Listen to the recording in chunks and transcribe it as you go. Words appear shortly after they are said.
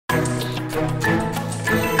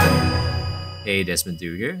Hey, Desmond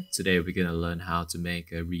Du here. Today we're going to learn how to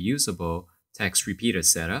make a reusable text repeater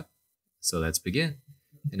setup. So let's begin.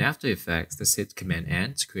 In After Effects, let's hit Command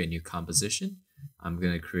N to create a new composition. I'm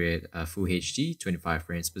going to create a Full HD, 25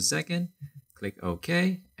 frames per second. Click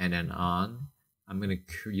OK, and then I'm going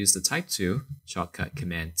to use the Type tool, shortcut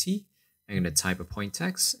Command T. I'm going to type a point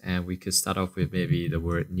text, and we could start off with maybe the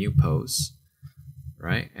word new pose,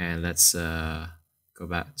 right? And let's go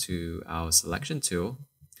back to our selection tool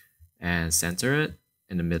and center it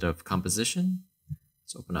in the middle of composition.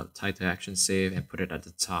 Let's open up title action save and put it at the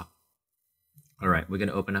top. All right, we're going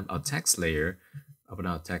to open up our text layer, open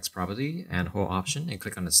our text property and hold option and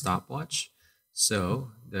click on the stopwatch. So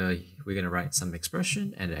we're going to write some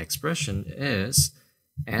expression, and the expression is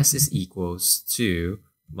s is equals to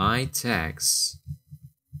my text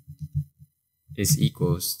is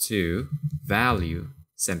equals to value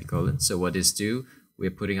semicolon. So what this do? We're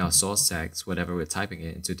putting our source text, whatever we're typing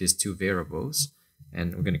it, into these two variables,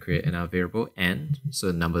 and we're going to create another variable n. So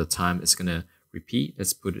the number of times it's going to repeat.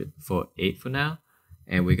 Let's put it for 8 for now,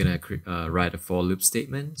 and we're going to write a for loop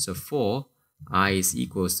statement. So for I is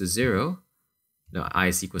equals to 0, no, I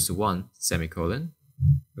is equals to 1 semicolon.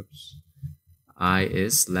 Oops. I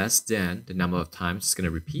is less than the number of times it's going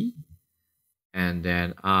to repeat, and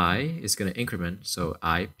then I is going to increment, so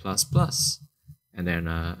I plus plus. And then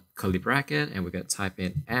a curly bracket, and we're going to type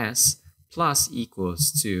in s plus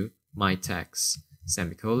equals to my text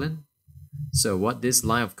semicolon. So what this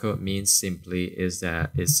line of code means simply is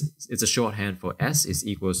that it's a shorthand for s is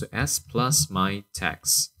equals to s plus my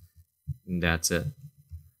text. And that's it.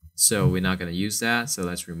 So we're not going to use that, so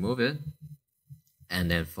let's remove it.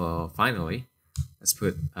 And then for finally, let's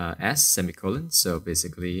put s semicolon. So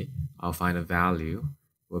basically our final value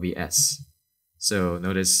will be s. So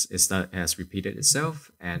notice it has repeated itself,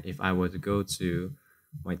 and if I were to go to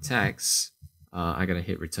my text, I'm gonna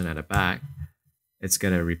hit return at the back. It's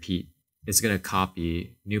gonna repeat. It's gonna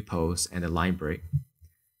copy new post and the line break,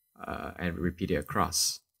 and repeat it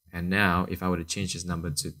across. And now, if I were to change this number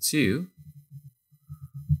to 2,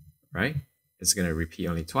 right, it's gonna repeat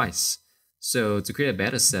only twice. So to create a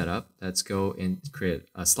better setup, let's go and create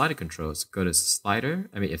a slider control. So go to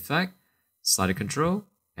Effect, Slider Control.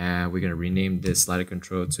 And we're going to rename this slider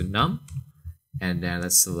control to num, and then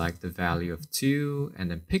let's select the value of 2 and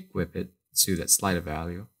then pick whip it to that slider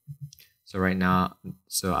value. So right now,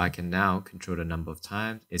 I can now control the number of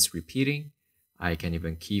times it's repeating. I can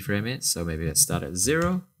even keyframe it, so maybe let's start at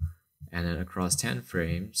 0, and then across 10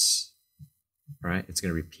 frames, right, it's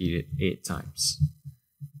going to repeat it 8 times.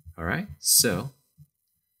 All right, so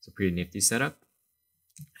it's a pretty nifty setup.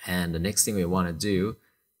 And the next thing we want to do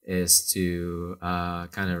is to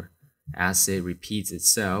kind of, as it repeats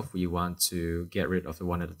itself, we want to get rid of the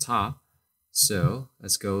one at the top. So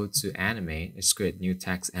let's go to animate. Let's create new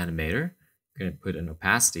text animator. We're going to put an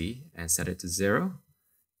opacity and set it to 0,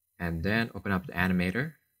 and then open up the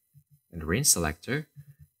animator and the range selector,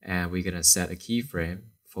 and we're going to set a keyframe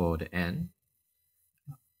for the end,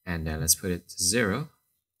 and then let's put it to 0.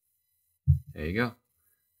 There you go.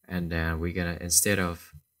 And then we're going to, instead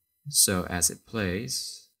of, so as it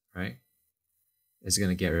plays, right, it's going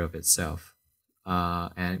to get rid of itself.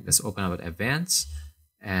 And let's open up with advanced,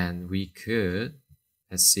 and we could,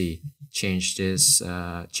 let's see, change this,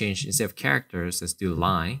 instead of characters, let's do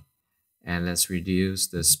line, and let's reduce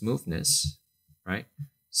the smoothness, right?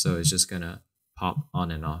 So it's just going to pop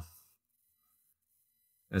on and off.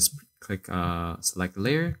 Let's click, select the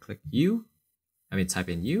layer, click type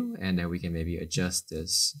in U, and then we can maybe adjust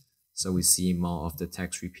this so we see more of the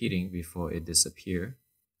text repeating before it disappears.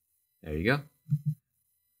 There you go.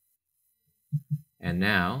 And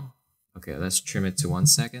now, okay, let's trim it to 1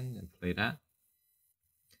 second and play that.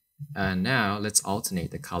 And now let's alternate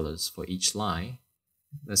the colors for each line.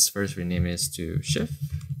 Let's first rename this to Shift,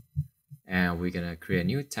 and we're gonna create a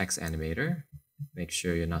new text animator. Make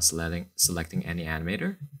sure you're not selecting any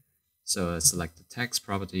animator. So let's select the text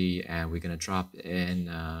property, and we're gonna drop in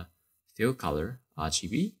fill color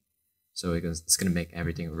RGB. So it's gonna make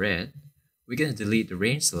everything red. We're going to delete the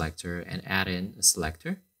range selector and add in a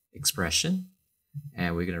selector, expression,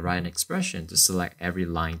 and we're going to write an expression to select every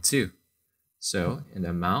line too. So in the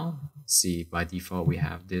amount, see, by default we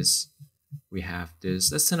have this.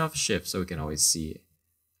 Let's turn off shift so we can always see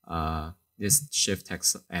this shift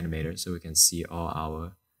text animator, so we can see all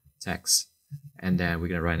our text. And then we're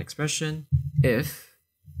going to write an expression if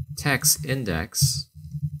text index,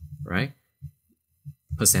 right,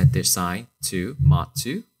 %sign to mod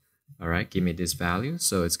 2. All right, give me this value.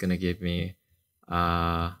 So it's gonna give me,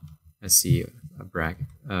 let's see, a bracket,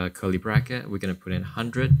 curly bracket. We're gonna put in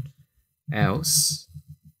 100 else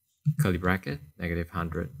curly bracket,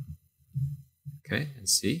 -100. Okay, and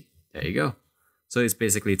see, there you go. So it's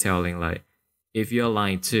basically telling like, if you're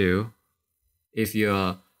line 2, if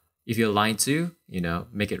you're line 2, you know,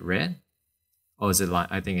 make it red. Or is it line?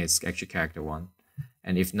 I think it's actually character 1.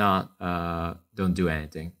 And if not, don't do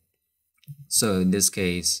anything. So in this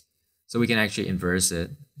case, so we can actually inverse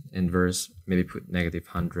it. Inverse, maybe put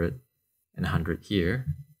 -100 and 100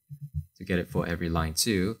 here to get it for every line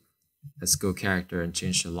 2. Let's go character and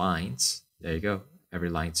change the lines. There you go. Every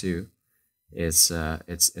line 2 is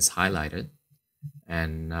it's highlighted,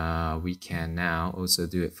 and we can now also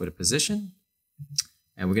do it for the position.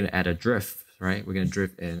 And we're gonna add a drift, right? We're gonna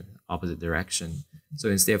drift in opposite direction. So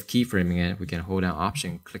instead of keyframing it, we can hold down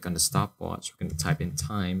Option, click on the stopwatch. We're gonna type in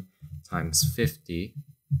time times 50,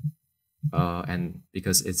 and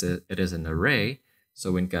because it is an array,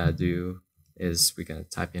 so what we're gonna do is we're gonna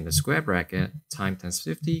type in the square bracket, time times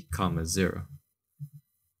 50, comma 0,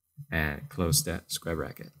 and close that square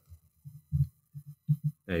bracket.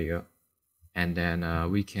 There you go. And then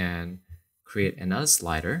we can create another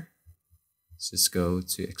slider. So just go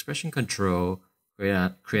to expression control,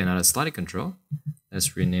 create another slider control.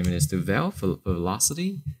 Let's rename this to vel for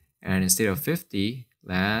velocity. And instead of 50,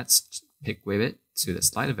 let's pick with it to the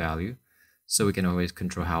slider value, so we can always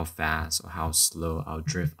control how fast or how slow our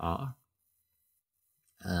drift are.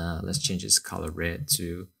 Let's change this color red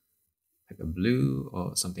to like a blue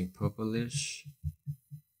or something purplish,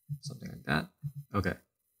 something like that. Okay,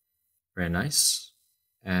 very nice.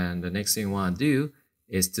 And the next thing we want to do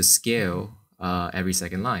is to scale every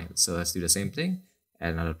second line. So let's do the same thing.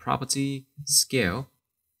 Add another property, scale,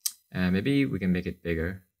 and maybe we can make it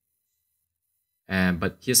bigger.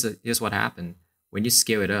 But here's what happened. When you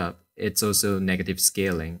scale it up, it's also negative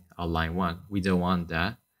scaling on line 1. We don't want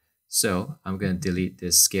that. So I'm going to delete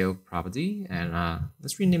this scale property, and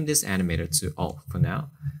let's rename this animator to alt for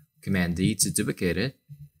now. Command D to duplicate it,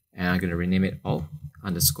 and I'm going to rename it alt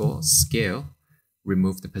underscore scale.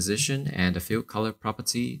 Remove the position and the field color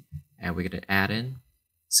property, and we're going to add in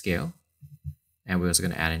scale, and we're also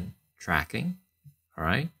going to add in tracking. All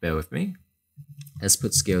right, bear with me. Let's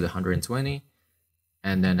put scale to 120,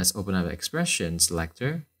 and then let's open up the expression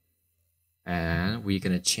selector, and we're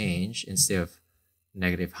going to change, instead of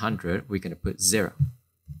 -100, we're going to put 0.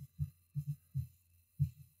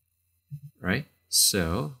 Right?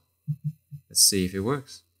 So let's see if it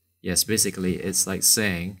works. Yes, basically it's like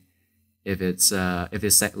saying if it's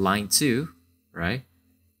set line 2, right?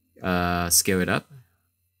 Scale it up,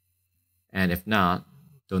 and if not,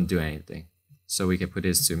 don't do anything. So we can put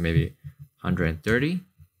this to maybe 130,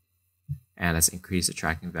 and let's increase the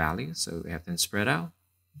tracking value so we have them spread out.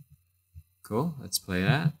 Cool, let's play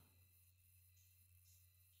that.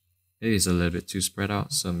 Maybe it's a little bit too spread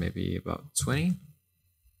out, so maybe about 20,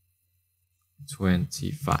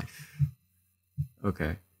 25.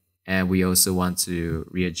 Okay, and we also want to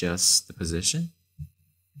readjust the position.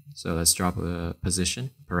 So let's drop a position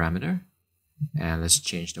parameter, and let's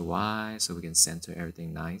change the Y so we can center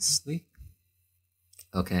everything nicely.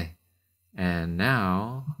 Okay, and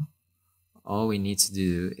now all we need to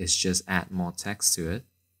do is just add more text to it.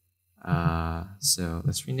 So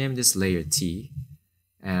let's rename this layer T,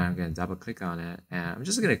 and I'm going to double click on it, and I'm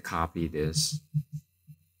just going to copy this,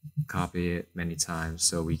 copy it many times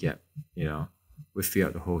so we get, you know, we fill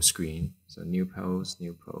out the whole screen. So new post,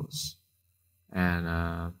 and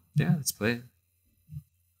yeah, let's play it.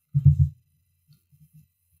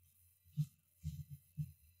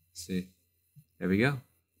 See, there we go.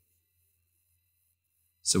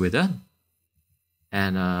 So we're done.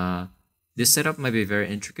 And this setup might be very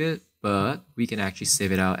intricate, but we can actually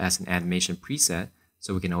save it out as an animation preset,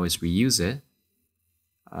 so we can always reuse it.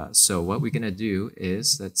 So what we're gonna do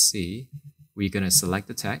is, let's see, we're gonna select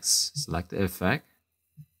the text, select the effect,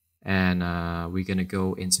 and we're gonna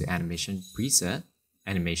go into animation preset,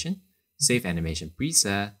 animation, save animation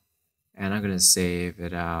preset, and I'm gonna save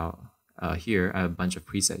it out here. I have a bunch of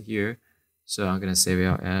preset here, so I'm gonna save it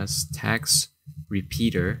out as text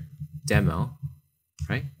repeater demo.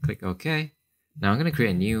 Right? Click OK. Now I'm gonna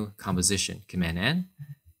create a new composition. Command N,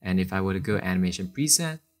 and if I were to go animation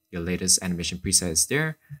preset, your latest animation preset is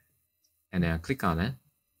there, and then I click on it,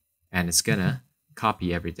 and it's gonna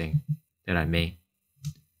copy everything that I made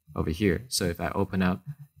over here. So if I open up,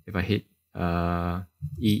 if I hit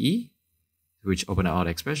EE, which open up all the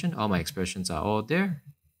expression, all my expressions are all there.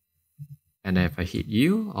 And then if I hit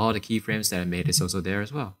U, all the keyframes that I made is also there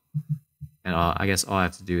as well. And I guess all I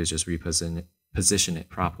have to do is just position it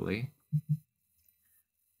properly.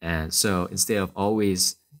 And so instead of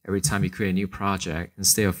always, every time you create a new project,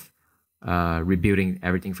 instead of rebuilding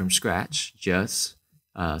everything from scratch, just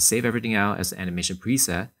save everything out as an animation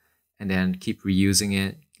preset, and then keep reusing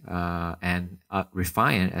it, and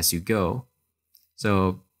refine it as you go.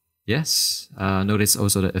 So yes, notice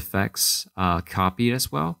also the effects copied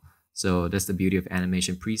as well. So that's the beauty of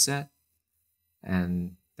animation preset.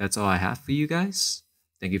 And that's all I have for you guys.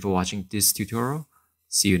 Thank you for watching this tutorial.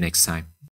 See you next time.